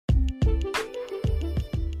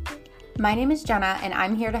My name is Jenna, and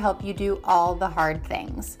I'm here to help you do all the hard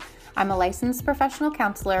things. I'm a licensed professional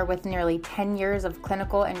counselor with nearly 10 years of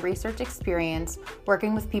clinical and research experience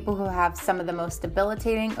working with people who have some of the most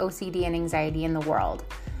debilitating OCD and anxiety in the world.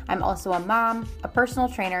 I'm also a mom, a personal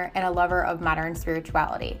trainer, and a lover of modern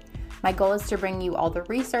spirituality. My goal is to bring you all the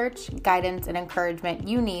research, guidance, and encouragement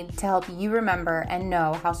you need to help you remember and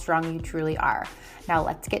know how strong you truly are. Now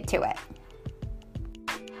let's get to it.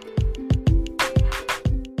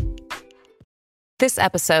 This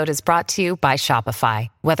episode is brought to you by Shopify.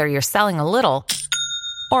 Whether you're selling a little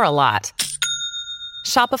or a lot,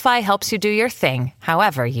 Shopify helps you do your thing,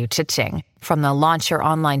 however you cha-ching. From the launch your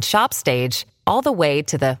online shop stage, all the way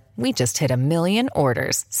to the we just hit 1 million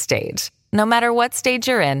orders stage. No matter what stage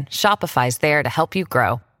you're in, Shopify's there to help you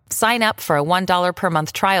grow. Sign up for a $1 per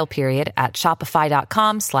month trial period at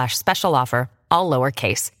shopify.com/special offer, all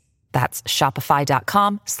lowercase. That's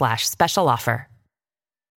shopify.com/special offer.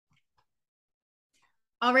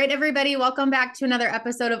 All right, everybody, welcome back to another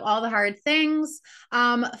episode of All the Hard Things.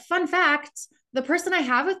 Fun fact, the person I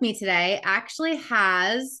have with me today actually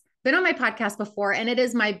has been on my podcast before, and it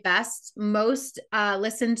is my most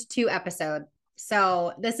listened to episode.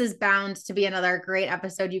 So this is bound to be another great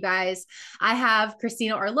episode, you guys. I have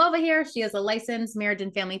Christina Orlova here. She is a licensed marriage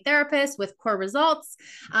and family therapist with Core Results.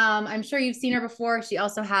 I'm sure you've seen her before. She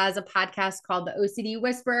also has a podcast called The OCD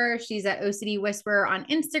Whisperer. She's at OCD Whisperer on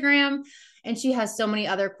Instagram. And she has so many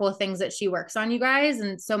other cool things that she works on, you guys,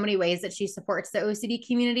 and so many ways that she supports the OCD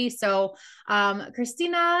community. So,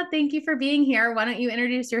 Christina, thank you for being here. Why don't you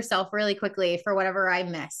introduce yourself really quickly for whatever I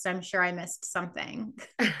missed? I'm sure I missed something.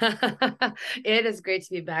 It is great to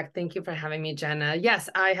be back. Thank you for having me, Jenna. Yes,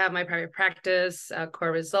 I have my private practice,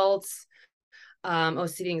 Core Results,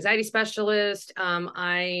 OCD anxiety specialist.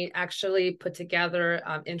 I actually put together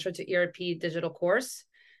Intro to ERP digital course.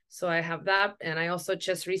 So I have that. And I also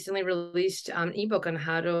just recently released an ebook on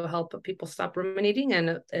how to help people stop ruminating.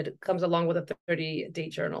 And it comes along with a 30-day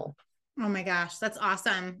journal. Oh my gosh, that's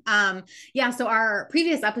awesome. So our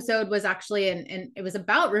previous episode was actually, and it was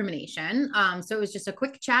about rumination. So it was just a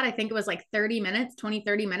quick chat. I think it was like 30 minutes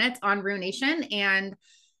on rumination. And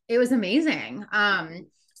it was amazing.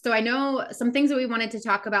 So I know some things that we wanted to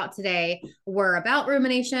talk about today were about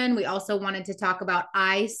rumination. We also wanted to talk about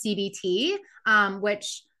ICBT,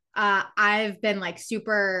 which I've been like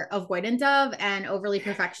super avoidant of and overly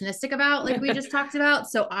perfectionistic about, like we just talked about.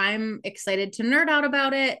 So I'm excited to nerd out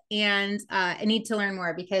about it. And I need to learn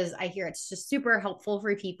more because I hear it's just super helpful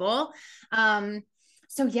for people.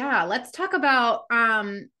 So yeah, let's talk about,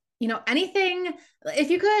 anything,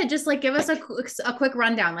 if you could just like give us a quick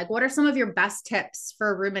rundown, like what are some of your best tips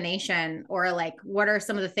for rumination, or like, what are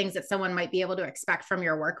some of the things that someone might be able to expect from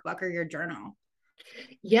your workbook or your journal?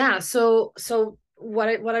 Yeah. So what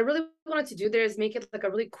I really wanted to do there is make it like a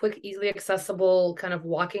really quick, easily accessible kind of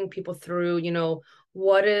walking people through,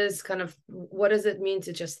 what does it mean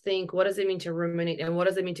to just think? What does it mean to ruminate? And what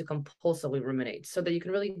does it mean to compulsively ruminate? So that you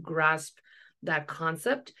can really grasp that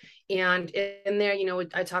concept. And in there,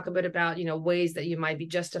 I talk a bit about, ways that you might be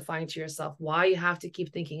justifying to yourself why you have to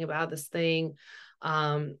keep thinking about this thing.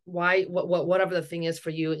 Whatever the thing is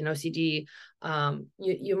for you in OCD,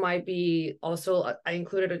 you might be also, I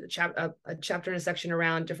included a chapter and a section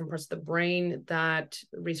around different parts of the brain that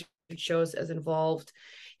research shows as involved.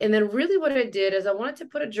 And then really what I did is I wanted to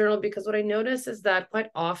put a journal, because what I noticed is that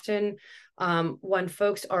quite often when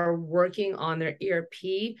folks are working on their ERP,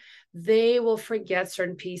 they will forget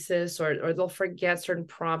certain pieces or they'll forget certain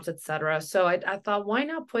prompts, etc. So I thought, why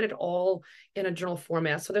not put it all in a journal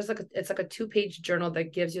format? So it's like a 2-page journal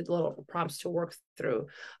that gives you the little prompts to work through.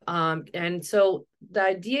 And so the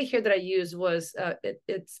idea here that I used was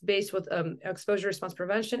it's based with exposure response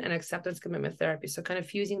prevention and acceptance commitment therapy. So kind of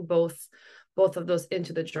fusing both of those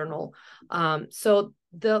into the journal. So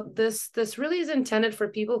this really is intended for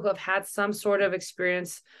people who have had some sort of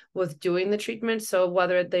experience with doing the treatment. So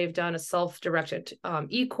whether they've done a self-directed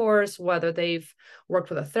e-course, whether they've worked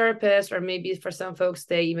with a therapist, or maybe for some folks,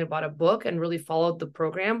 they even bought a book and really followed the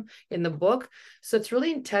program in the book. So it's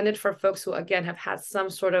really intended for folks who, again, have had some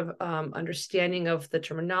sort of understanding of the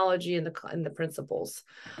terminology and the principles.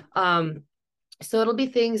 So it'll be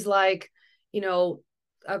things like,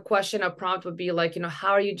 a prompt would be like,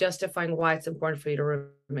 how are you justifying why it's important for you to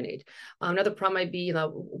ruminate? Another prompt might be,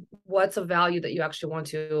 what's a value that you actually want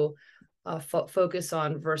to focus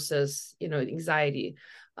on versus, anxiety?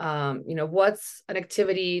 What's an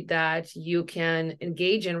activity that you can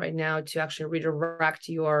engage in right now to actually redirect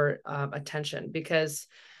your attention? Because,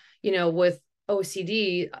 with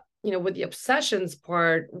OCD, with the obsessions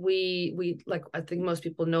part, we like, I think most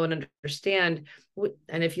people know and understand,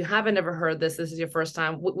 and if you haven't ever heard this is your first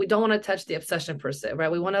time, we don't want to touch the obsession per se,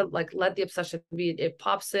 right? We want to like let the obsession be, it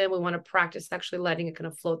pops in, we want to practice actually letting it kind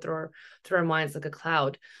of flow through our minds like a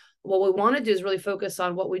cloud. What we want to do is really focus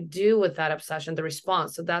on what we do with that obsession, the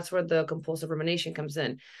response. So that's where the compulsive rumination comes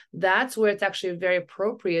in. That's where it's actually very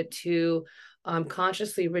appropriate to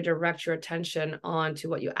consciously redirect your attention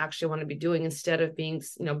onto what you actually want to be doing, instead of being,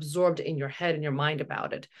 absorbed in your head and your mind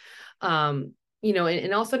about it. And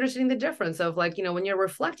also understanding the difference of like, when you're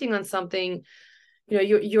reflecting on something,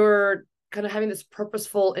 you're kind of having this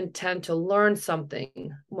purposeful intent to learn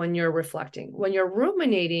something when you're reflecting. When you're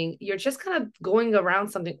ruminating, you're just kind of going around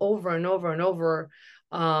something over and over and over.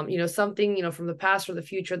 Something, from the past or the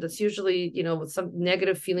future that's usually, with some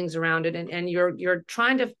negative feelings around it. And you're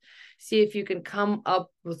trying to see if you can come up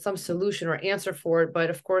with some solution or answer for it. But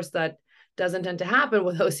of course, that doesn't tend to happen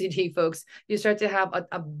with OCD folks. You start to have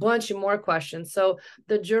a bunch of more questions. So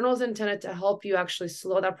the journal is intended to help you actually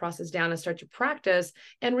slow that process down and start to practice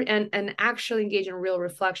and actually engage in real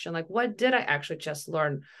reflection. Like, what did I actually just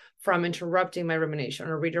learn from interrupting my rumination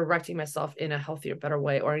or redirecting myself in a healthier, better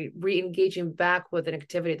way, or re-engaging back with an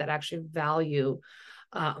activity that I actually value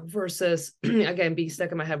versus, again, being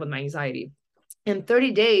stuck in my head with my anxiety. And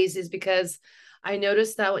 30 days is because I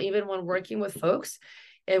noticed that even when working with folks,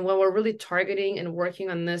 and when we're really targeting and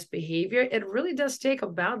working on this behavior, it really does take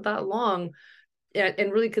about that long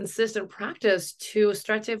and really consistent practice to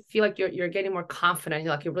start to feel like you're getting more confident.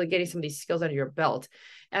 You're really getting some of these skills under your belt.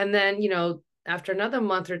 And then, after another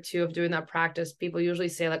month or two of doing that practice, people usually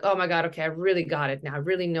say like, oh my God, okay, I really got it now. I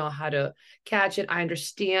really know how to catch it. I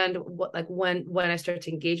understand what, like when I start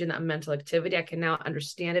to engage in that mental activity, I can now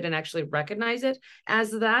understand it and actually recognize it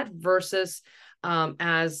as that versus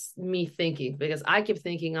as me thinking, because I keep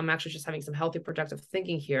thinking I'm actually just having some healthy, productive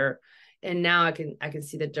thinking here. And now I can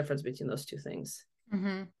see the difference between those two things.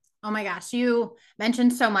 Mm-hmm. Oh my gosh, you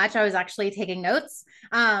mentioned so much. I was actually taking notes.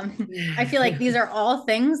 I feel like these are all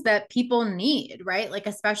things that people need, right? Like,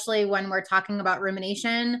 especially when we're talking about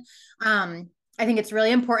rumination. I think it's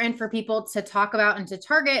really important for people to talk about and to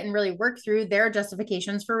target and really work through their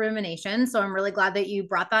justifications for rumination. So I'm really glad that you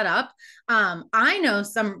brought that up. I know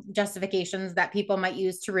some justifications that people might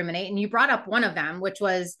use to ruminate, and you brought up one of them, which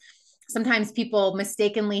was sometimes people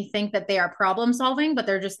mistakenly think that they are problem solving, but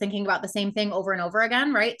they're just thinking about the same thing over and over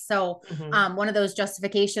again, right? So one of those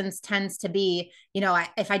justifications tends to be,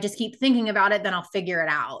 if I just keep thinking about it, then I'll figure it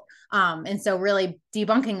out. And so really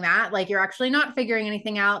debunking that, like, you're actually not figuring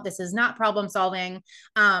anything out. This is not problem solving.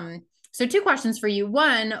 So two questions for you.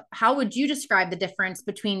 One, how would you describe the difference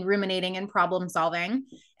between ruminating and problem solving?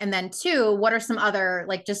 And then two, what are some other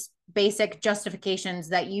like just basic justifications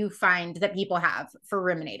that you find that people have for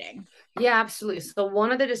ruminating? Yeah, absolutely. So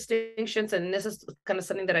one of the distinctions, and this is kind of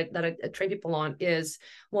something that I train people on, is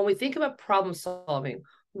when we think about problem solving,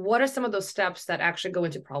 what are some of those steps that actually go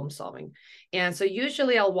into problem solving? And so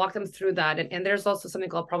usually I'll walk them through that. And there's also something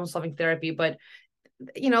called problem solving therapy, but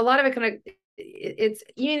a lot of it kind of, it's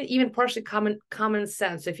even partially common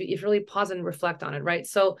sense if you really pause and reflect on it, right?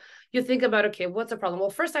 So you think about, okay, what's the problem?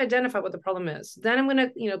 Well, first I identify what the problem is. Then I'm going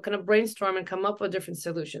to, kind of brainstorm and come up with different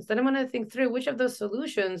solutions. Then I'm going to think through which of those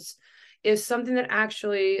solutions is something that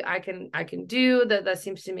actually I can do that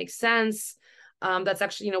seems to make sense. That's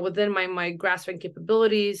actually, within my grasping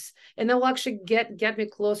capabilities, and that will actually get me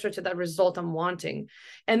closer to that result I'm wanting.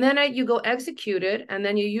 And then you go execute it, and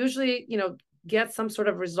then you usually, get some sort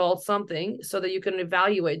of result, something, so that you can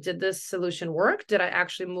evaluate, did this solution work? Did I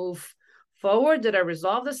actually move forward? Did I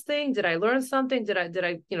resolve this thing? Did I learn something? Did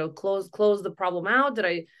I close the problem out?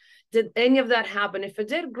 Did any of that happen? If it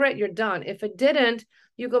did, great, you're done. If it didn't,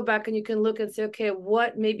 you go back and you can look and say, okay,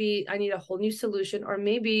 what, maybe I need a whole new solution, or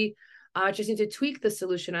maybe I just need to tweak the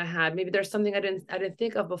solution I had. Maybe there's something I didn't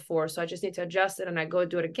think of before, so I just need to adjust it and I go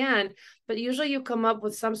do it again. But usually you come up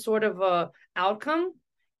with some sort of a outcome,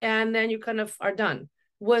 and then you kind of are done.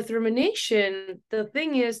 With rumination, the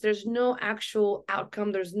thing is, there's no actual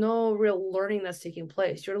outcome. There's no real learning that's taking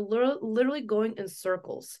place. You're literally going in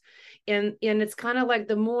circles. And it's kind of like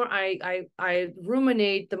the more I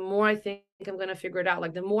ruminate, the more I think I'm going to figure it out.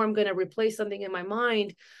 Like the more I'm going to replace something in my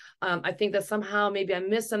mind, I think that somehow maybe I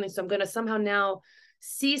missed something. So I'm going to somehow now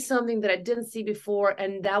see something that I didn't see before,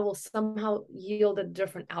 and that will somehow yield a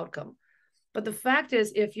different outcome. But the fact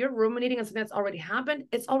is, if you're ruminating on something that's already happened,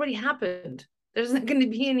 it's already happened. There's not going to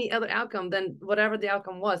be any other outcome than whatever the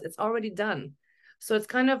outcome was. It's already done. So it's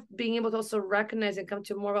kind of being able to also recognize and come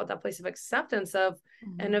to more about that place of acceptance of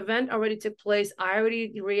an event already took place. I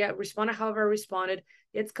already responded however I responded.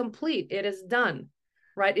 It's complete. It is done.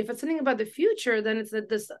 right? If it's something about the future, then it's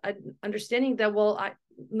this understanding that, well,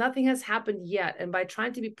 nothing has happened yet. And by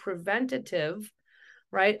trying to be preventative,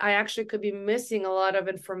 right, I actually could be missing a lot of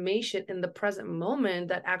information in the present moment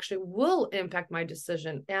that actually will impact my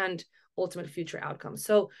decision and ultimate future outcomes.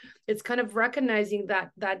 So it's kind of recognizing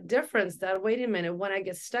that difference, that wait a minute, when I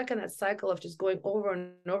get stuck in that cycle of just going over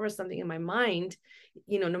and over something in my mind,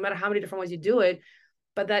 no matter how many different ways you do it,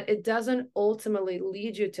 but that it doesn't ultimately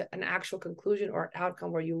lead you to an actual conclusion or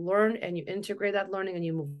outcome where you learn and you integrate that learning and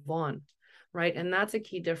you move on, right? And that's a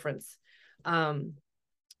key difference.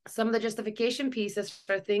 Some of the justification pieces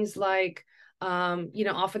are things like,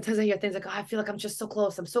 oftentimes I hear things like, oh, I feel like I'm just so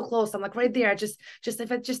close. I'm so close. I'm like right there. Just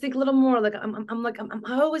if I just think a little more, like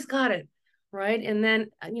I always got it. Right. And then,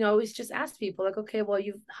 I always just ask people like, okay, well,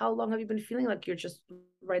 how long have you been feeling like you're just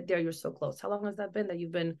right there? You're so close. How long has that been that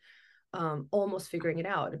you've been almost figuring it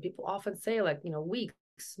out? And people often say like, weeks,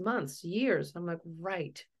 months, years. I'm like,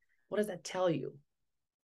 right. What does that tell you?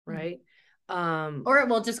 Right. Or it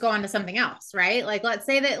will just go on to something else, right? Like, let's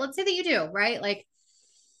say that you do, right? Like,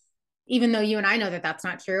 even though you and I know that that's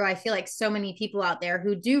not true, I feel like so many people out there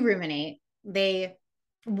who do ruminate, they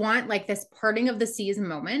want like this parting of the seas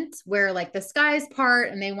moment where like the skies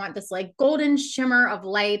part and they want this like golden shimmer of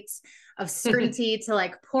light, of certainty to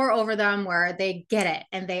like pour over them, where they get it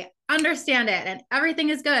and they understand it and everything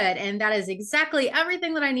is good. And that is exactly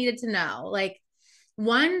everything that I needed to know. Like,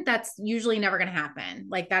 one, that's usually never going to happen.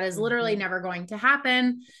 Like, that is literally never going to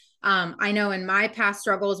happen. I know in my past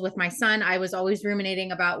struggles with my son, I was always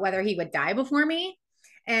ruminating about whether he would die before me.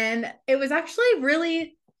 And it was actually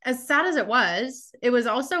really, as sad as it was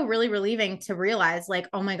also really relieving to realize like,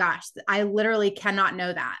 oh my gosh, I literally cannot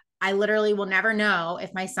know that. I literally will never know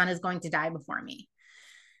if my son is going to die before me.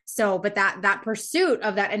 So, but that pursuit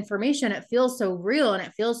of that information, it feels so real and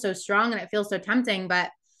it feels so strong and it feels so tempting.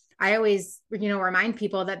 But I always, remind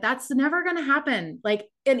people that that's never going to happen. Like,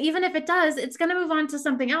 and even if it does, it's going to move on to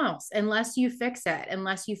something else unless you fix it,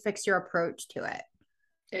 unless you fix your approach to it.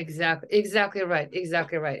 Exactly right.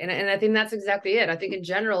 And I think that's exactly it. I think in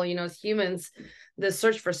general, as humans, the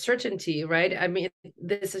search for certainty, right? I mean,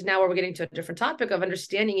 this is now where we're getting to a different topic of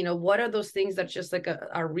understanding, what are those things that just like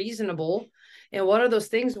are reasonable, and what are those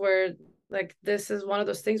things where like, this is one of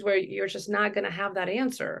those things where you're just not going to have that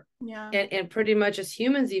answer. Yeah. And pretty much as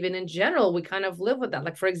humans, even in general, we kind of live with that.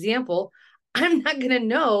 Like, for example, I'm not going to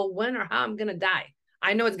know when or how I'm going to die.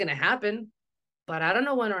 I know it's going to happen, but I don't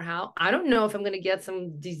know when or how. I don't know if I'm going to get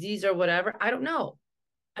some disease or whatever. I don't know.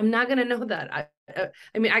 I'm not going to know that.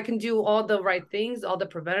 I mean, I can do all the right things, all the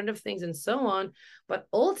preventative things and so on, but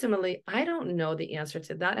ultimately I don't know the answer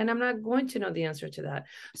to that. And I'm not going to know the answer to that.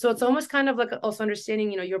 So it's almost kind of like also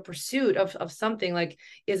understanding, your pursuit of something. Like,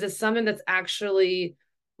 is it something that's actually,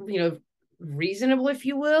 reasonable, if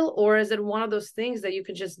you will, or is it one of those things that you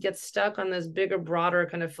can just get stuck on this bigger, broader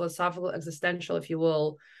kind of philosophical, existential, if you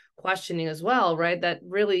will, questioning as well, right? That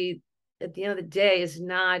really, at the end of the day, is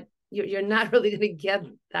not, you're not really going to get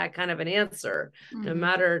that kind of an answer, no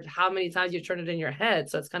matter how many times you turn it in your head.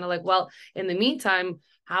 So it's kind of like, well, in the meantime,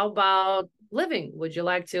 how about living? Would you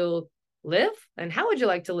like to live? And how would you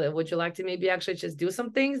like to live? Would you like to maybe actually just do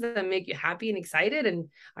some things that make you happy and excited and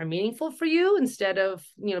are meaningful for you, instead of,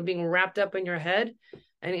 being wrapped up in your head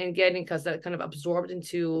and getting, because that kind of absorbed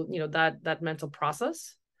into, that mental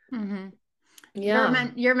process. Mm-hmm. Yeah.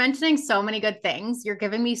 You're mentioning so many good things. You're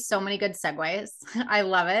giving me so many good segues. I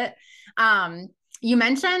love it. You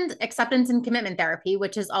mentioned acceptance and commitment therapy,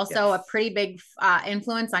 which is also a pretty big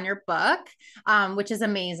influence on your book, which is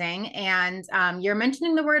amazing. And you're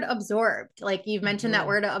mentioning the word absorbed. Like, you've mentioned that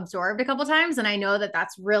word absorbed a couple of times. And I know that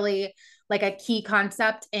that's really like a key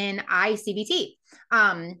concept in ICBT.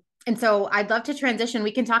 And so I'd love to transition.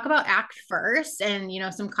 We can talk about ACT first and,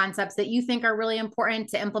 some concepts that you think are really important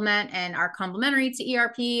to implement and are complementary to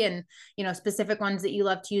ERP, and, specific ones that you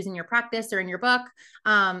love to use in your practice or in your book.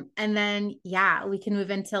 And then, we can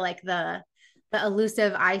move into like the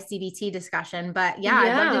elusive ICBT discussion. But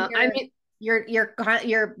I'd love to hear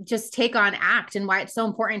your just take on ACT and why it's so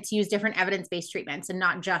important to use different evidence-based treatments and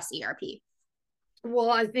not just ERP.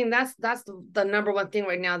 Well, I think that's the number one thing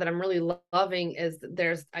right now that I'm really loving is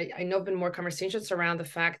that I know been more conversations around the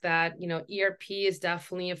fact that, ERP is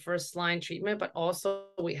definitely a first line treatment, but also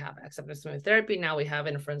we have acceptance therapy. Now we have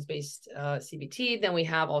inference-based CBT. Then we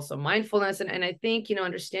have also mindfulness. And I think,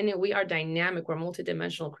 understanding we are dynamic, we're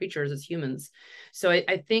multidimensional creatures as humans. So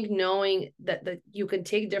I think knowing that you can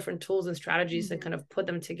take different tools and strategies and kind of put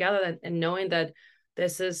them together, and knowing that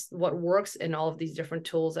this is what works in all of these different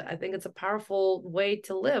tools. I think it's a powerful way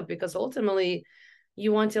to live, because ultimately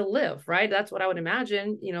you want to live, right? That's what I would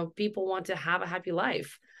imagine. People want to have a happy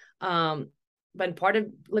life. but part of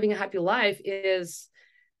living a happy life is,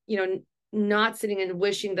 you know, not sitting and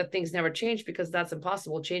wishing that things never change, because that's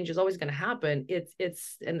impossible. Change is always going to happen.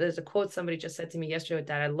 And there's a quote somebody just said to me yesterday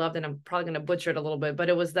that I loved, and I'm probably going to butcher it a little bit, but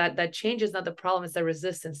it was that change is not the problem, it's the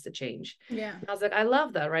resistance to change. Yeah. And I was like, I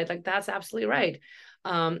love that, right? Like, that's absolutely right.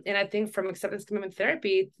 And I think from acceptance commitment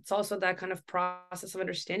therapy, it's also that kind of process of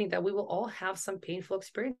understanding that we will all have some painful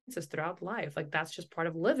experiences throughout life. Like, that's just part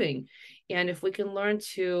of living. And if we can learn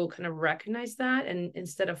to kind of recognize that, and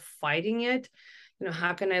instead of fighting it, you know,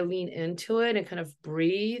 how can I lean into it and kind of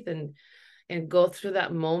breathe and go through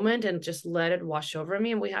that moment and just let it wash over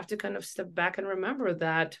me? And we have to kind of step back and remember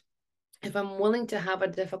that if I'm willing to have a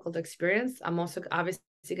difficult experience, I'm also obviously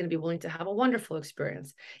going to be willing to have a wonderful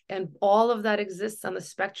experience. And all of that exists on the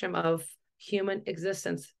spectrum of human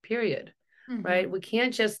existence, period. Mm-hmm. Right? We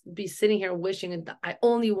can't just be sitting here wishing I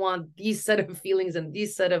only want these set of feelings and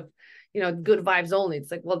these set of, you know, good vibes only.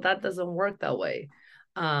 It's like, well, that doesn't work that way.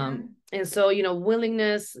 And so, you know,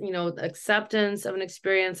 willingness, you know, acceptance of an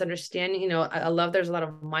experience, understanding, you know, I love, there's a lot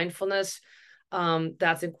of mindfulness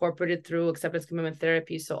that's incorporated through acceptance commitment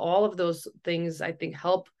therapy. So all of those things, I think,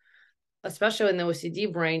 help, especially in the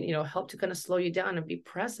OCD brain, you know, help to kind of slow you down and be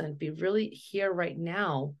present, be really here right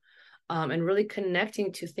now, and really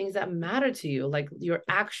connecting to things that matter to you, like your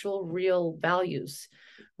actual real values,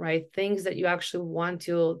 right? Things that you actually want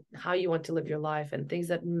to, how you want to live your life, and things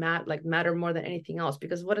that matter more than anything else.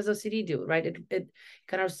 Because what does OCD do, right? It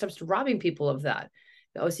kind of starts robbing people of that.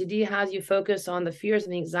 The OCD has you focus on the fears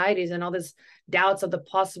and the anxieties and all this doubts of the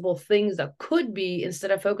possible things that could be,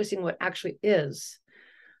 instead of focusing what actually is,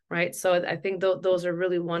 right? So I think those are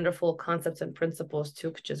really wonderful concepts and principles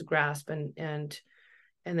to just grasp and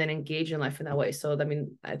then engage in life in that way. So, I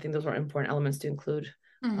mean, I think those are important elements to include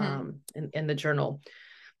in the journal.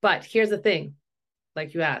 But here's the thing,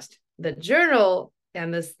 like you asked, the journal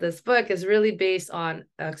and this book is really based on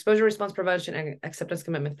exposure response prevention and acceptance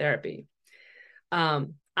commitment therapy.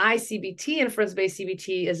 ICBT, inference-based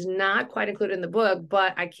CBT, is not quite included in the book,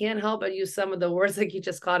 but I can't help but use some of the words like you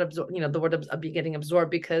just caught, the word of getting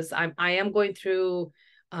absorbed, because I am going through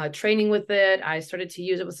training with it. I started to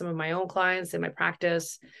use it with some of my own clients in my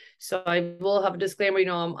practice. So I will have a disclaimer, you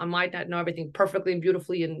know, I might not know everything perfectly and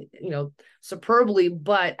beautifully and, you know, superbly,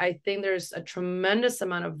 but I think there's a tremendous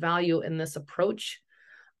amount of value in this approach.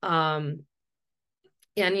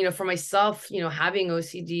 And, you know, for myself, you know, having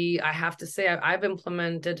OCD, I have to say I've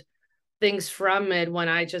implemented things from it when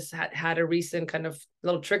I just had a recent kind of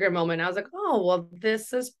little trigger moment. I was like, oh, well,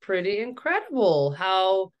 this is pretty incredible.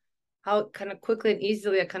 How kind of quickly and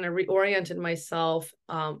easily I kind of reoriented myself,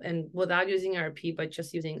 and without using RP, but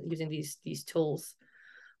just using these tools.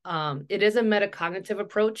 It is a metacognitive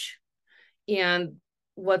approach. And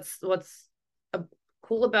what's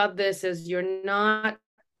cool about this is you're not,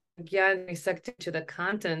 again, dissecting to the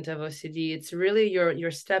content of OCD. It's really you're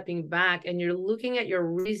stepping back and you're looking at your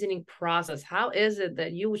reasoning process. How is it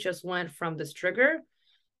that you just went from this trigger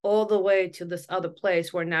all the way to this other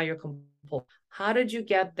place where now you're compulsive? How did you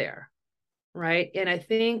get there? Right. And I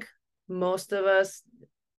think most of us,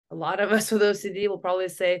 a lot of us with OCD will probably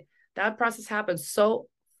say that process happens so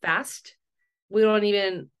fast, we don't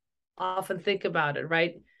even often think about it.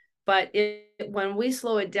 Right. But when we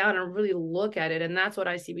slow it down and really look at it, and that's what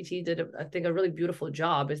ICBT did, I think, a really beautiful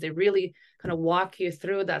job, is they really kind of walk you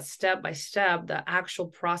through that step by step, the actual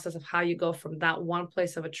process of how you go from that one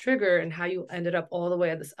place of a trigger and how you ended up all the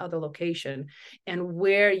way at this other location, and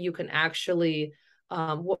where you can actually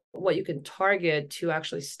what you can target to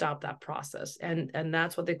actually stop that process. And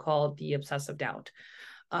that's what they call the obsessive doubt.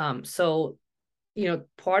 So, you know,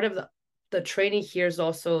 part of the training here is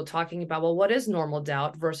also talking about, well, what is normal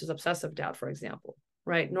doubt versus obsessive doubt, for example,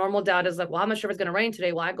 right? Normal doubt is like, well, I'm not sure if it's going to rain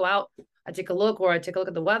today. Well, I go out, I take a look, or I take a look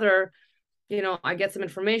at the weather, you know, I get some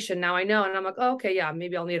information. Now I know. And I'm like, oh, okay, yeah,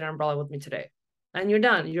 maybe I'll need an umbrella with me today. And you're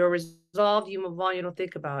done. You're resolved. You move on. You don't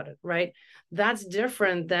think about it, right? That's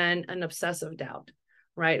different than an obsessive doubt,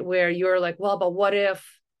 right? Where you're like, well, but what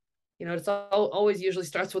if, you know, it's always usually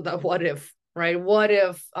starts with that what if, right? What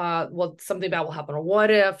if, well, something bad will happen? Or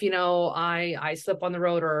what if, you know, I slip on the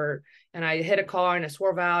road and I hit a car and I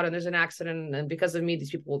swerve out and there's an accident, and because of me,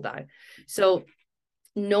 these people will die. So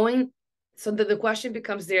the question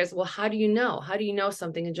becomes there is, well, how do you know? How do you know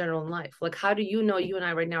something in general in life? Like, how do you know you and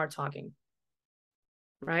I right now are talking?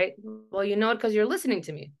 Right? Well, you know it because you're listening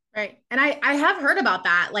to me. Right. And I have heard about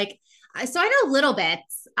that. Like, so I know little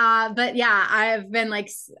bits, but yeah, I've been like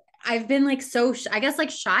so, I guess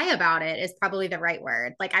like shy about it is probably the right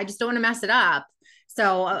word. Like, I just don't want to mess it up.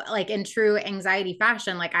 So like in true anxiety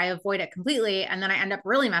fashion, like I avoid it completely. And then I end up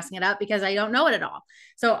really messing it up because I don't know it at all.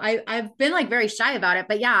 So I've been like very shy about it,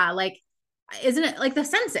 but yeah, like isn't it like the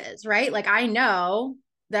senses, right? Like I know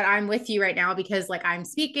that I'm with you right now because like I'm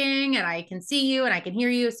speaking and I can see you and I can hear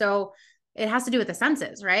you. So it has to do with the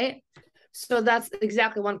senses, right? So that's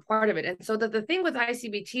exactly one part of it. And so the thing with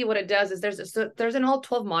ICBT, what it does is there's in all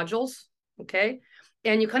 12 modules, okay?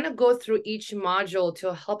 And you kind of go through each module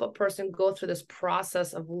to help a person go through this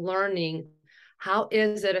process of learning. How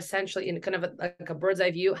is it essentially in kind of like a bird's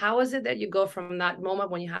eye view? How is it that you go from that moment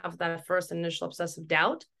when you have that first initial obsessive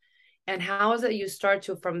doubt? And how is it you start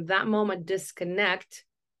to, from that moment, disconnect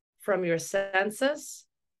from your senses,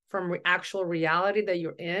 from actual reality that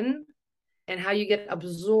you're in, and how you get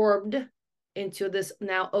absorbed into this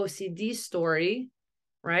now OCD story,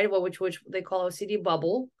 right? Well, which they call OCD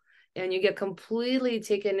bubble, and you get completely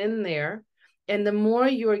taken in there. And the more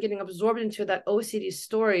you are getting absorbed into that OCD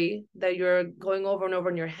story that you're going over and over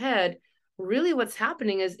in your head, really what's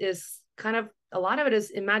happening is kind of a lot of it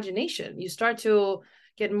is imagination. You start to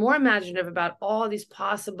get more imaginative about all these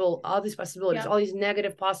possibilities, yep. All these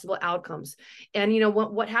negative possible outcomes. And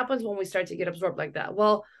what happens when we start to get absorbed like that?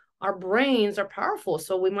 Well, our brains are powerful.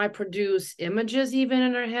 So we might produce images even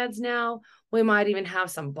in our heads now. We might even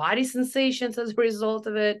have some body sensations as a result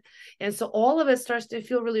of it. And so all of it starts to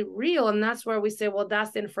feel really real. And that's where we say, well,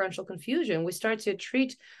 that's the inferential confusion. We start to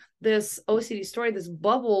treat this OCD story, this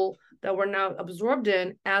bubble that we're now absorbed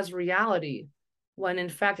in, as reality, when in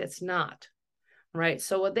fact it's not. Right.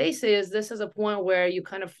 So what they say is this is a point where you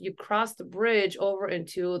cross the bridge over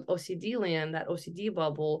into OCD land, that OCD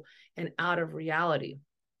bubble, and out of reality.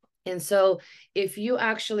 And so if you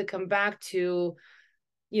actually come back to,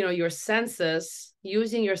 your senses,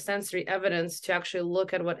 using your sensory evidence to actually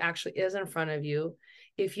look at what actually is in front of you,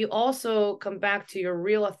 if you also come back to your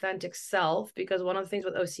real authentic self, because one of the things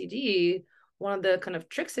with OCD, one of the kind of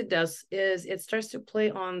tricks it does is it starts to play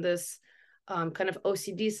on this kind of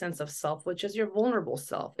OCD sense of self, which is your vulnerable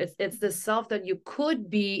self. It's the self that you could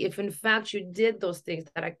be if in fact you did those things,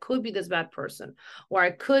 that I could be this bad person, or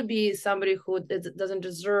I could be somebody who doesn't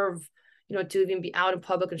deserve, to even be out in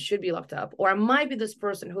public and should be locked up, or I might be this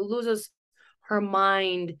person who loses her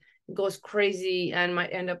mind, goes crazy, and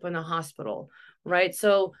might end up in a hospital, right?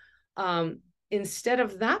 So instead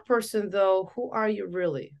of that person, though, who are you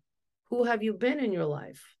really? Who have you been in your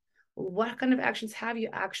life? What kind of actions have you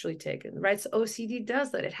actually taken, right? So OCD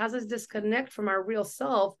does that. It has us disconnect from our real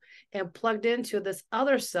self and plugged into this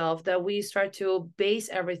other self that we start to base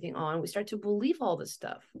everything on. We start to believe all this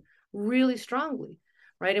stuff really strongly,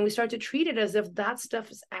 right? And we start to treat it as if that stuff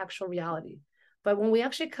is actual reality. But when we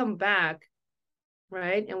actually come back,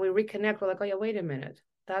 right, and we reconnect, we're like, oh yeah, wait a minute.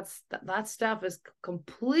 That stuff is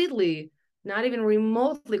completely not even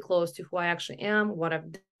remotely close to who I actually am, what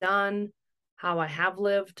I've done, how I have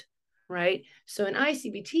lived. Right. So in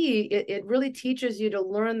ICBT, it really teaches you to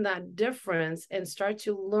learn that difference and start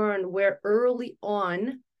to learn where early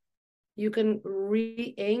on you can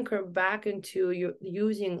re-anchor back into your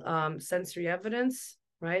using sensory evidence,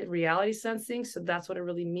 right? Reality sensing. So that's what it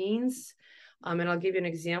really means. And I'll give you an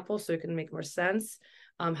example so it can make more sense.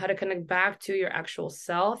 How to connect back to your actual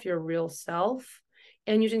self, your real self,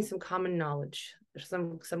 and using some common knowledge. There's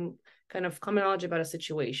some kind of common knowledge about a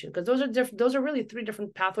situation, because those are really three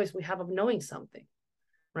different pathways we have of knowing something,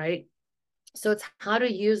 right? So it's how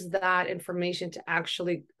to use that information to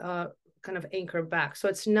actually kind of anchor back. So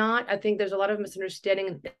it's not, I think there's a lot of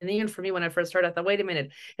misunderstanding. And even for me, when I first started, I thought, wait a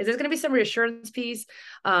minute, is this going to be some reassurance piece?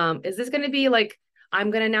 Is this going to be like,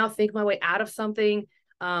 I'm going to now think my way out of something?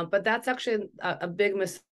 But that's actually a big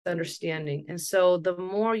misunderstanding. And so the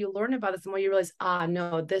more you learn about this, the more you realize,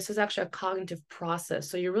 no, this is actually a cognitive process.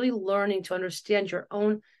 So you're really learning to understand your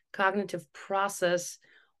own cognitive process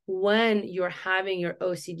when you're having your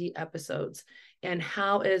OCD episodes, and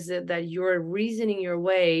how is it that you're reasoning your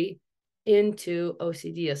way into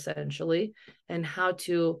OCD essentially, and how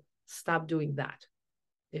to stop doing that,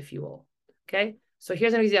 if you will. Okay. So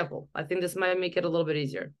here's an example. I think this might make it a little bit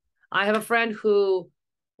easier. I have a friend who,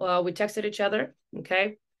 we texted each other.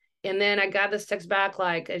 Okay. And then I got this text back,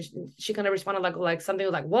 like, and she kind of responded like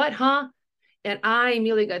something like, what, huh? And I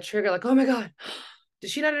immediately got triggered, like, oh my God, did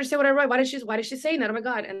she not understand what I wrote? Why did she say that? Oh my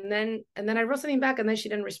God. And then I wrote something back, and then she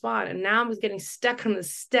didn't respond. And now I'm getting stuck on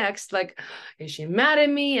this text, like, is she mad at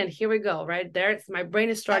me? And here we go, right there. My brain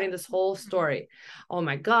is starting this whole story. Oh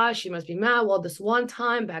my gosh, she must be mad. Well, this one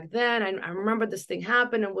time back then, I remember this thing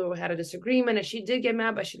happened and we had a disagreement, and she did get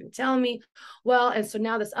mad, but she didn't tell me. Well, and so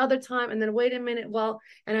now this other time, and then wait a minute. Well,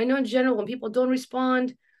 and I know in general, when people don't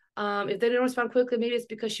respond, if they don't respond quickly, maybe it's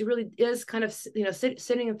because she really is kind of,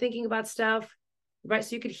 sitting and thinking about stuff. right?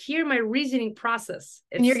 So you could hear my reasoning process.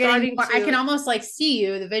 And you're getting, I can almost like see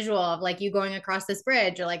you, the visual of like you going across this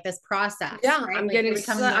bridge or like this process. Yeah, right? I'm like getting,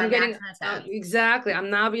 imaginative. exactly.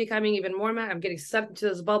 I'm now becoming even more mad. I'm getting sucked into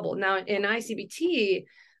this bubble. Now in ICBT,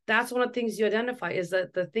 that's one of the things you identify is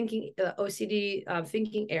that the thinking, OCD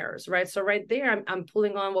thinking errors, right? So right there, I'm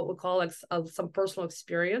pulling on what we call like some personal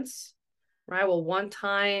experience, right? Well, one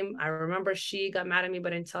time I remember she got mad at me,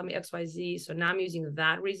 but didn't tell me XYZ. So now I'm using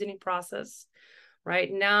that reasoning process.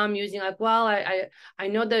 Right now I'm using like, well, I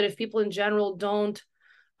know that if people in general don't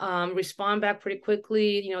respond back pretty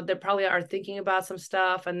quickly, you know, they probably are thinking about some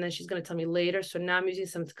stuff and then she's going to tell me later. So now I'm using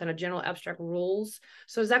some kind of general abstract rules.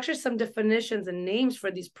 So there's actually some definitions and names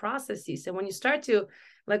for these processes. And when you start to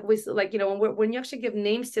you know, when you actually give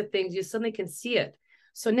names to things, you suddenly can see it.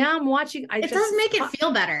 So now I'm watching. It does make it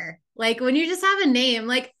feel better. Like when you just have a name,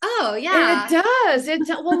 like, oh yeah. And it does.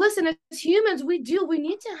 Well, listen, as humans, we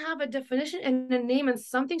need to have a definition and a name and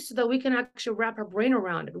something so that we can actually wrap our brain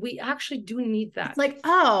around it. We actually do need that. It's like,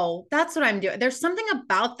 oh, that's what I'm doing. There's something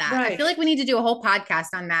about that. Right. I feel like we need to do a whole podcast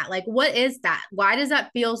on that. Like, what is that? Why does that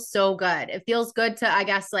feel so good? It feels good to, I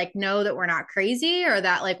guess, like know that we're not crazy or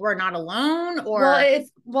that like we're not alone or.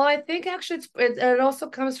 Well, I think actually it also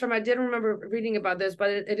comes from, I didn't remember reading about this, but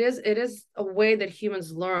it is a way that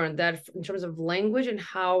humans learn that in terms of language and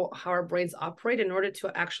how our brains operate in order to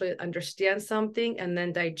actually understand something and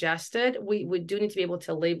then digest it. We do need to be able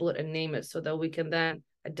to label it and name it so that we can then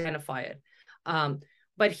identify it.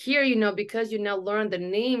 But here, you know, because you now learn the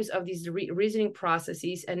names of these reasoning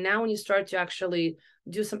processes, and now when you start to actually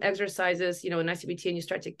do some exercises, you know, in ICBT, and you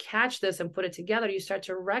start to catch this and put it together, you start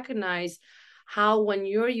to recognize how when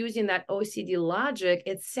you're using that OCD logic,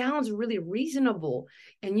 it sounds really reasonable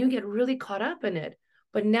and you get really caught up in it.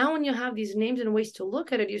 But now when you have these names and ways to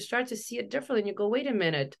look at it, you start to see it differently and you go, wait a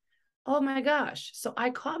minute. Oh my gosh. So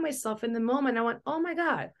I caught myself in the moment. I went, oh my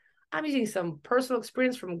God, I'm using some personal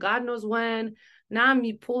experience from God knows when. Now I'm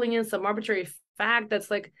pulling in some arbitrary fact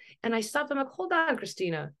that's like, and I stopped. I'm like, hold on,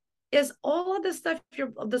 Christina. Is all of this stuff,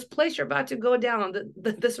 this place you're about to go down,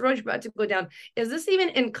 this road you're about to go down, is this even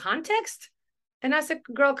in context? And I said,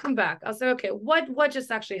 girl, come back. I was like, okay, what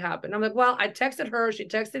just actually happened? I'm like, well, I texted her. She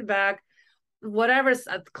texted back. Whatever.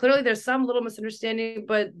 Clearly there's some little misunderstanding,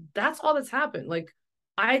 but that's all that's happened. Like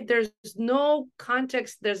there's no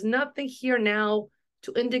context. There's nothing here now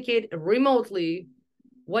to indicate remotely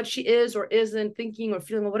what she is or isn't thinking or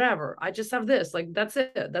feeling or whatever. I just have this, like, that's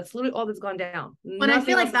it. That's literally all that's gone down. But I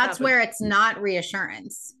feel like that's where it's not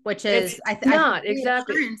reassurance, which is, I think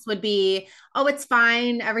exactly. Reassurance would be, oh, it's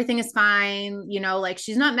fine. Everything is fine. You know, like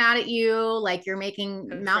she's not mad at you. Like you're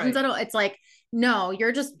making mountains out of, it's like, no,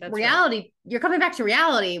 you're just reality. Right. You're coming back to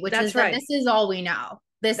reality, which is that this is all we know.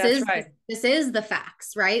 This is the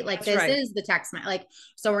facts, right? Like this is the text, like,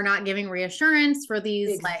 so we're not giving reassurance for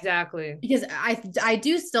these, exactly. Like, because I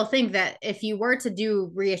do still think that if you were to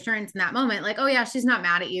do reassurance in that moment, like, oh yeah, she's not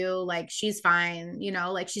mad at you. Like she's fine, you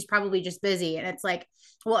know, like she's probably just busy. And it's like,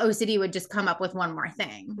 well, OCD would just come up with one more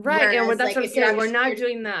thing. Right. Whereas, and that's what I'm saying. We're not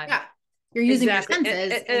doing that. Yeah. You're using your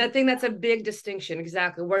senses. And I think that's a big distinction.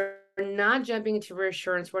 Exactly. We're not jumping into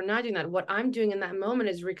reassurance. We're not doing that. What I'm doing in that moment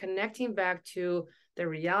is reconnecting back to the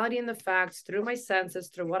reality and the facts through my senses,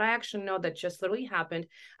 through what I actually know that just literally happened.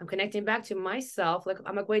 I'm connecting back to myself. Like,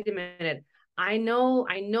 I'm like, wait a minute. I know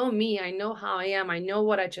me. I know how I am. I know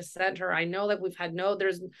what I just sent her. I know, like,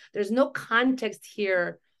 there's no context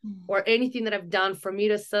here or anything that I've done for me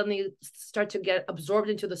to suddenly start to get absorbed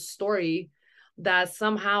into the story that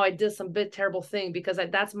somehow I did some big terrible thing, because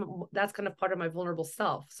that's kind of part of my vulnerable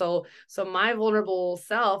self. So my vulnerable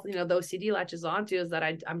self, you know, the OCD latches onto is that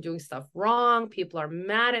I'm doing stuff wrong. People are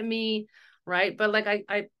mad at me, right? But like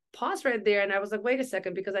I paused right there and I was like, wait a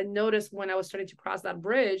second, because I noticed when I was starting to cross that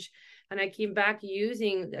bridge and I came back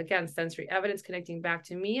using, again, sensory evidence, connecting back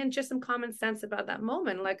to me and just some common sense about that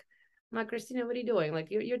moment. Like, I'm like, Christina, what are you doing? Like,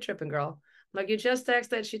 you're tripping, girl. Like, you just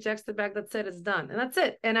texted, she texted back, that's it, it's done. And that's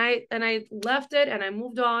it. And I left it and I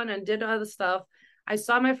moved on and did other stuff. I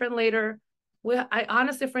saw my friend later. I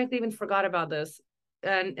honestly, frankly, even forgot about this.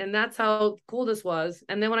 And that's how cool this was.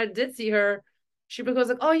 And then when I did see her, she was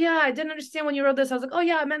like, oh yeah, I didn't understand when you wrote this. I was like, oh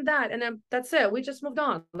yeah, I meant that. And then that's it. We just moved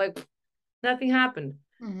on. Like, nothing happened.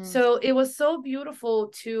 Mm-hmm. So it was so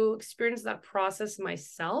beautiful to experience that process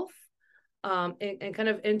myself. And kind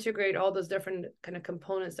of integrate all those different kind of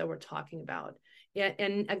components that we're talking about. Yeah.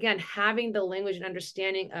 And again, having the language and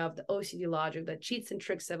understanding of the OCD logic, the cheats and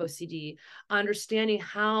tricks of OCD, understanding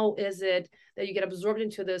how is it that you get absorbed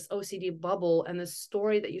into this OCD bubble and the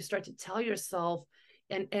story that you start to tell yourself.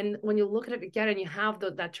 And when you look at it again and you have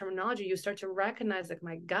that terminology, you start to recognize, like,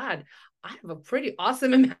 my God, I have a pretty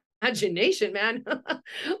awesome imagination, man.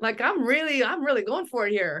 Like I'm really going for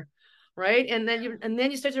it here. Right. And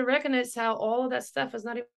then you start to recognize how all of that stuff is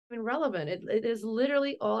not even relevant. It is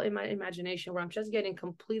literally all in my imagination, where I'm just getting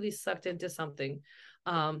completely sucked into something.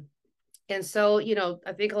 And so,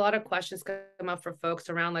 I think a lot of questions come up for folks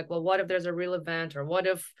around like, well, what if there's a real event, or what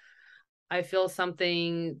if I feel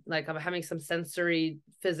something like I'm having some sensory,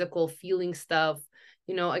 physical feeling stuff?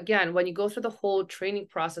 Again, when you go through the whole training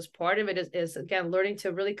process, part of it is again, learning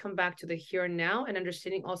to really come back to the here and now, and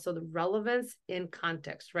understanding also the relevance in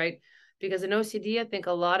context, right? Because in OCD, I think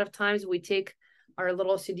a lot of times we take our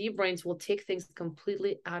little OCD brains will take things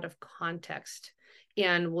completely out of context,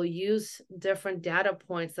 and we'll use different data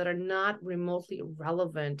points that are not remotely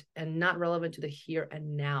relevant and not relevant to the here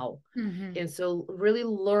and now. Mm-hmm. And so really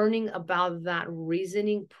learning about that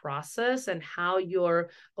reasoning process and how your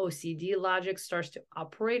OCD logic starts to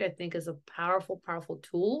operate, I think is a powerful, powerful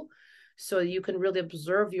tool. So you can really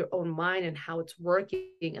observe your own mind and how it's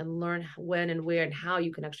working, and learn when and where and how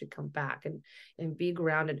you can actually come back and be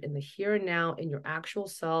grounded in the here and now, in your actual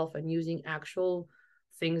self, and using actual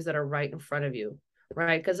things that are right in front of you.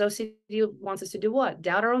 Right? Because OCD wants us to do what?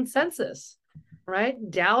 Doubt our own senses, right?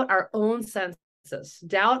 Doubt our own senses,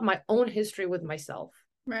 doubt my own history with myself,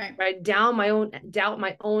 right? Doubt my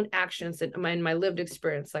own actions and my lived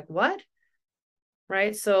experience. Like what?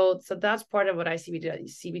 Right? So that's part of what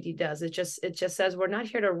CBT does. It just says we're not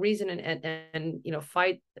here to reason and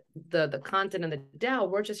fight the content and the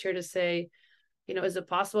doubt. We're just here to say, is it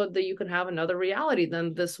possible that you can have another reality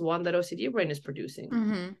than this one that OCD brain is producing?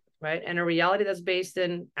 Mm-hmm. Right. And a reality that's based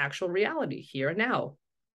in actual reality here and now.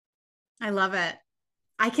 I love it.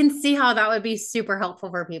 I can see how that would be super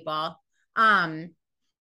helpful for people. I'm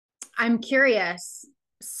curious.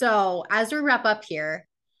 So as we wrap up here,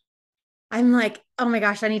 I'm like, oh my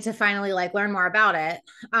gosh, I need to finally learn more about it.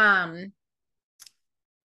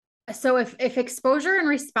 So if exposure and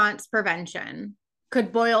response prevention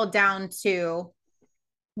could boil down to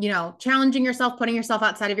challenging yourself, putting yourself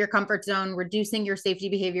outside of your comfort zone, reducing your safety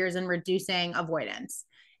behaviors, and reducing avoidance.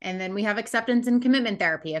 And then we have acceptance and commitment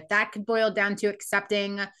therapy. If that could boil down to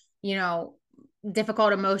accepting,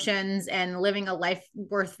 difficult emotions and living a life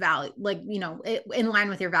worth value, in line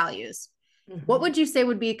with your values. Mm-hmm. What would you say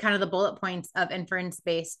would be kind of the bullet points of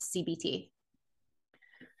inference-based CBT?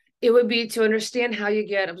 It would be to understand how you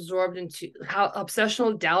get absorbed into how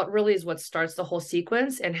obsessional doubt really is what starts the whole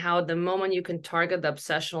sequence, and how the moment you can target the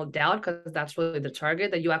obsessional doubt, because that's really the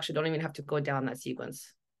target, that you actually don't even have to go down that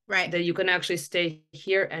sequence. Right. That you can actually stay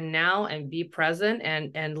here and now and be present.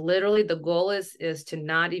 And literally the goal is to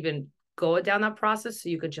not even go down that process, so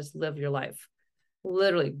you can just live your life.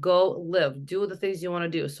 Literally go live, do the things you want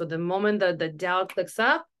to do. So the moment that the doubt clicks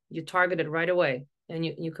up, you target it right away. And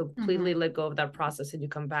you completely let go of that process, and you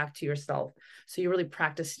come back to yourself. So you really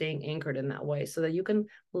practice staying anchored in that way, so that you can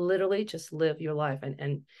literally just live your life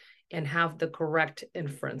and have the correct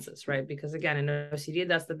inferences, right? Because again, in OCD,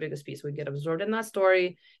 that's the biggest piece. We get absorbed in that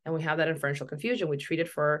story, and we have that inferential confusion. We treat it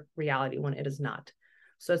for reality when it is not.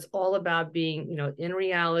 So it's all about being, in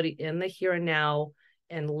reality, in the here and now,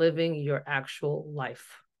 and living your actual life.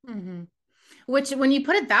 Mm-hmm. Which, when you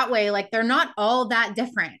put it that way, they're not all that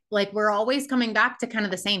different. We're always coming back to kind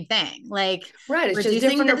of the same thing. Right. It's just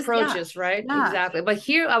different approaches, right? Yeah. Exactly. But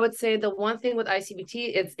here, I would say the one thing with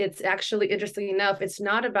ICBT, it's actually, interesting enough, it's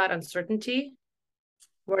not about uncertainty.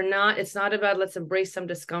 It's not about let's embrace some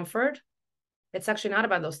discomfort. It's actually not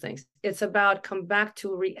about those things. It's about come back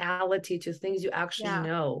to reality, to things you actually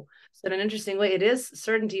know. So in an interesting way, it is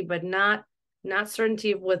certainty, but not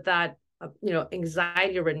certainty with that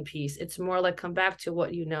anxiety ridden piece. It's more like come back to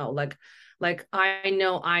what like I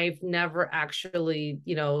know I've never actually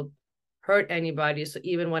hurt anybody, so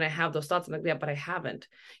even when I have those thoughts, I'm like, yeah, but I haven't.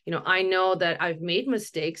 I know that I've made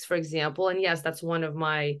mistakes, for example, and yes, that's one of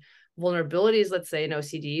my vulnerabilities, let's say, in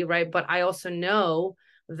OCD, right? But I also know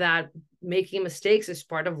that making mistakes is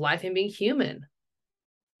part of life and being human.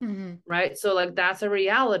 Mm-hmm. Right? So that's a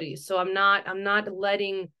reality. So I'm not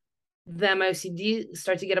letting them OCD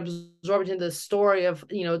start to get absorbed into the story of,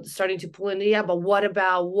 starting to pull in, but what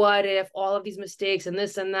if all of these mistakes and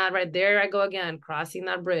this and that, right? There I go again, crossing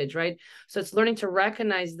that bridge, right? So it's learning to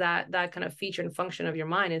recognize that kind of feature and function of your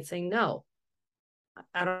mind and saying, no,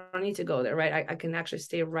 I don't need to go there, right? I can actually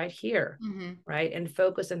stay right here, right? And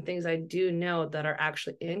focus on things I do know that are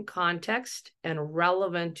actually in context and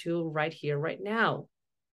relevant to right here, right now.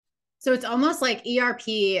 So it's almost like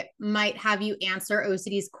ERP might have you answer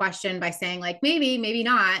OCD's question by saying maybe, maybe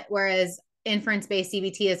not. Whereas inference-based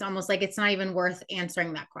CBT is almost like it's not even worth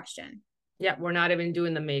answering that question. Yeah, we're not even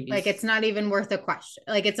doing the maybes. Like, it's not even worth a question.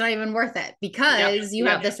 Like, it's not even worth it because you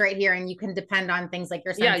have this right here and you can depend on things like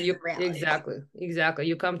your senses of reality. Exactly.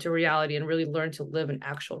 You come to reality and really learn to live in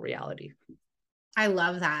actual reality. I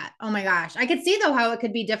love that. Oh my gosh. I could see though how it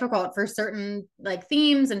could be difficult for certain like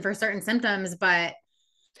themes and for certain symptoms, but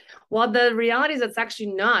well, the reality is that's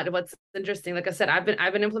actually not what's interesting. Like I said, I've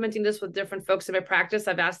been implementing this with different folks in my practice.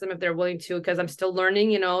 I've asked them if they're willing to, because I'm still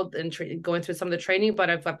learning, and going through some of the training, but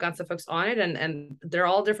I've got some folks on it, and they're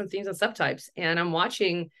all different themes and subtypes. And I'm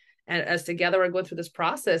watching, and as together we're going through this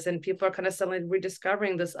process, and people are kind of suddenly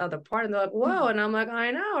rediscovering this other part, and they're like, whoa. And I'm like,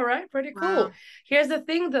 I know, right? Pretty cool. Wow. Here's the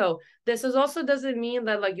thing though. This is also doesn't mean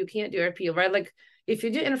that like you can't do RP, right? Like if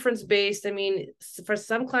you do inference-based, I mean, for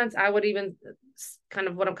some clients, I would even kind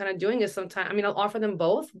of what I'm kind of doing is sometimes, I mean, I'll offer them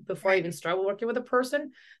both before I even start working with a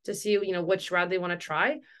person to see, which route they want to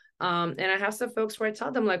try. And I have some folks where I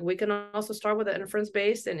tell them like, we can also start with the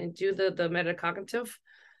inference-based and do the metacognitive,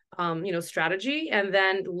 strategy, and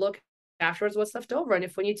then look afterwards what's left over. And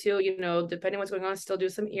if we need to, depending on what's going on, still do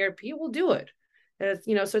some ERP, we'll do it.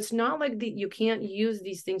 So it's not like you can't use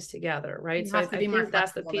these things together, right? You so have to be more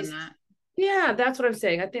that's the piece. than that. Yeah, that's what I'm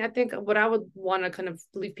saying. I think what I would want to kind of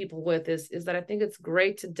leave people with is that I think it's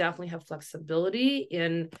great to definitely have flexibility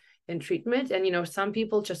in treatment. And some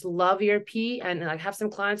people just love ERP, and I have some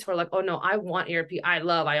clients who are like, oh no, I want ERP. I'm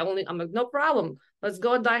like, no problem. Let's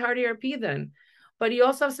go die hard ERP then. But you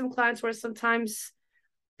also have some clients where sometimes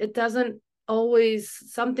it doesn't always,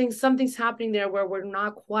 something's happening there where we're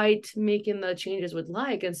not quite making the changes we'd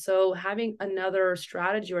like. And so having another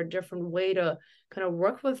strategy or a different way to kind of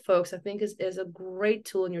work with folks, I think is a great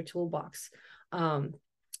tool in your toolbox. And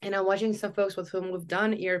I'm watching some folks with whom we've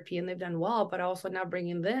done ERP and they've done well, but also now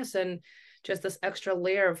bringing this and just this extra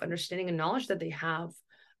layer of understanding and knowledge that they have,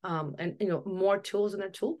 and more tools in their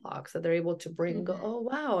toolbox that they're able to bring and go, oh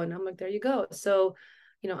wow. And I'm like, there you go. So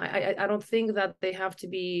I don't think that they have to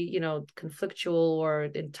be conflictual or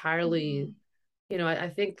entirely I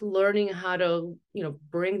think learning how to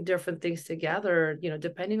bring different things together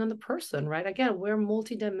depending on the person, right? Again, we're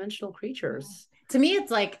multidimensional creatures. To me,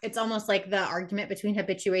 it's almost like the argument between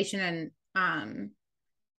habituation and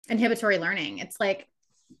inhibitory learning. It's like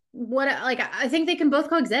I think they can both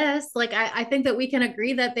coexist. Like I think that we can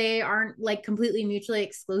agree that they aren't like completely mutually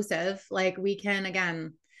exclusive. Like we can,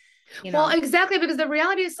 again, well, exactly, because the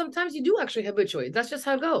reality is sometimes you do actually habituate. That's just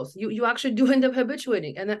how it goes. You actually do end up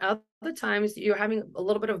habituating, and then other times you're having a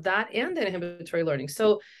little bit of that and then inhibitory learning.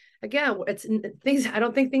 So again, it's things. I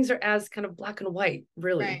don't think things are as kind of black and white,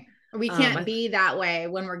 really. Right. We can't be that way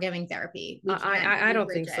when we're giving therapy. I don't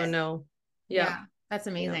think so. No. Yeah. That's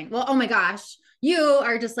amazing. Yeah. Well, oh my gosh, you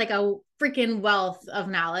are just like a freaking wealth of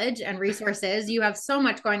knowledge and resources. You have so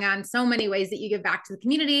much going on, so many ways that you give back to the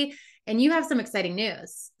community, and you have some exciting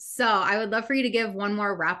news. So I would love for you to give one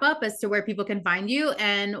more wrap up as to where people can find you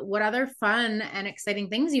and what other fun and exciting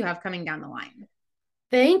things you have coming down the line.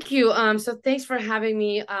 Thank you. So thanks for having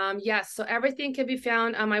me. Yes, so everything can be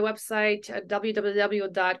found on my website,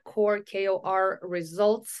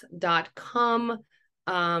 www.korresults.com.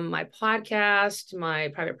 My podcast, my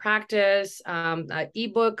private practice,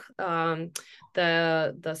 ebook,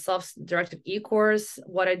 the self-directed e-course.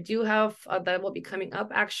 What I do have that will be coming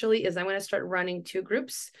up actually is I'm going to start running 2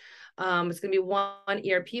 groups. It's going to be one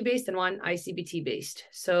ERP based and one ICBT based.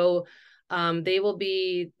 So they will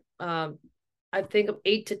be, I think,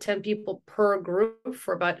 8 to 10 people per group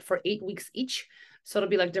for 8 weeks each. So it'll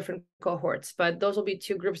be like different cohorts, but those will be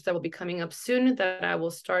 2 groups that will be coming up soon that I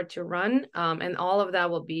will start to run. And all of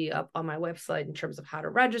that will be up on my website in terms of how to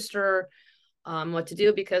register, what to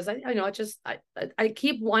do, because I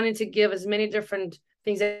keep wanting to give as many different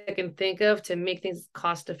things I can think of to make things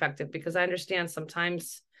cost effective, because I understand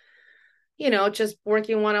sometimes just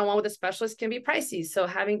working one-on-one with a specialist can be pricey. So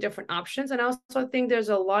having different options. And I also think there's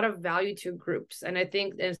a lot of value to groups. And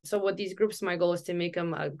so with these groups, my goal is to make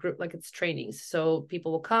them a group, like it's trainings. So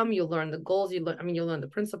people will come, you'll learn the goals, you'll learn the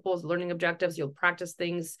principles, learning objectives, you'll practice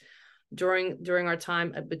things during our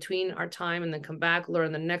time, between our time, and then come back,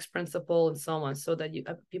 learn the next principle and so on, so that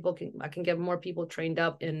I can get more people trained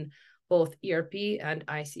up in both ERP and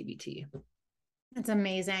ICBT. That's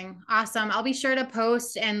amazing. Awesome. I'll be sure to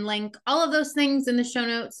post and link all of those things in the show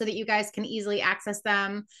notes so that you guys can easily access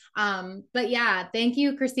them. But yeah, thank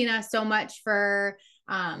you, Christina, so much for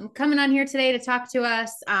coming on here today to talk to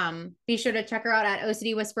us. Be sure to check her out at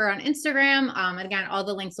OCD Whisperer on Instagram. And again, all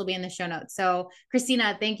the links will be in the show notes. So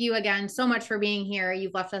Christina, thank you again so much for being here.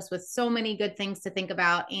 You've left us with so many good things to think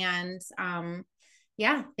about. And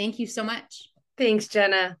yeah, thank you so much. Thanks,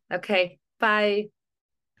 Jenna. Okay, bye.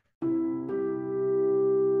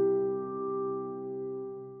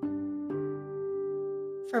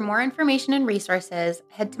 For more information and resources,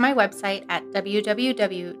 head to my website at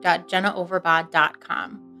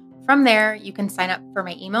www.jennaoverbaught.com. From there, you can sign up for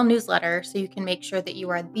my email newsletter so you can make sure that you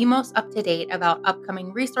are the most up to date about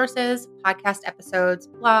upcoming resources, podcast episodes,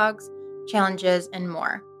 blogs, challenges, and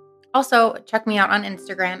more. Also, check me out on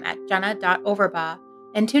Instagram at jenna.overbaugh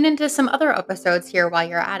and tune into some other episodes here while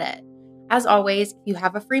you're at it. As always, if you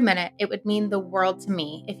have a free minute, it would mean the world to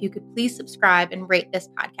me if you could please subscribe and rate this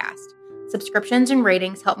podcast. Subscriptions and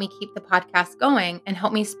ratings help me keep the podcast going and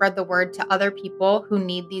help me spread the word to other people who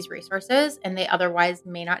need these resources and they otherwise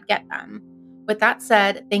may not get them. With that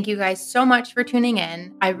said, thank you guys so much for tuning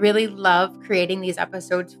in. I really love creating these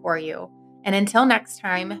episodes for you. And until next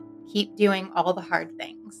time, keep doing all the hard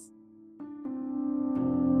things.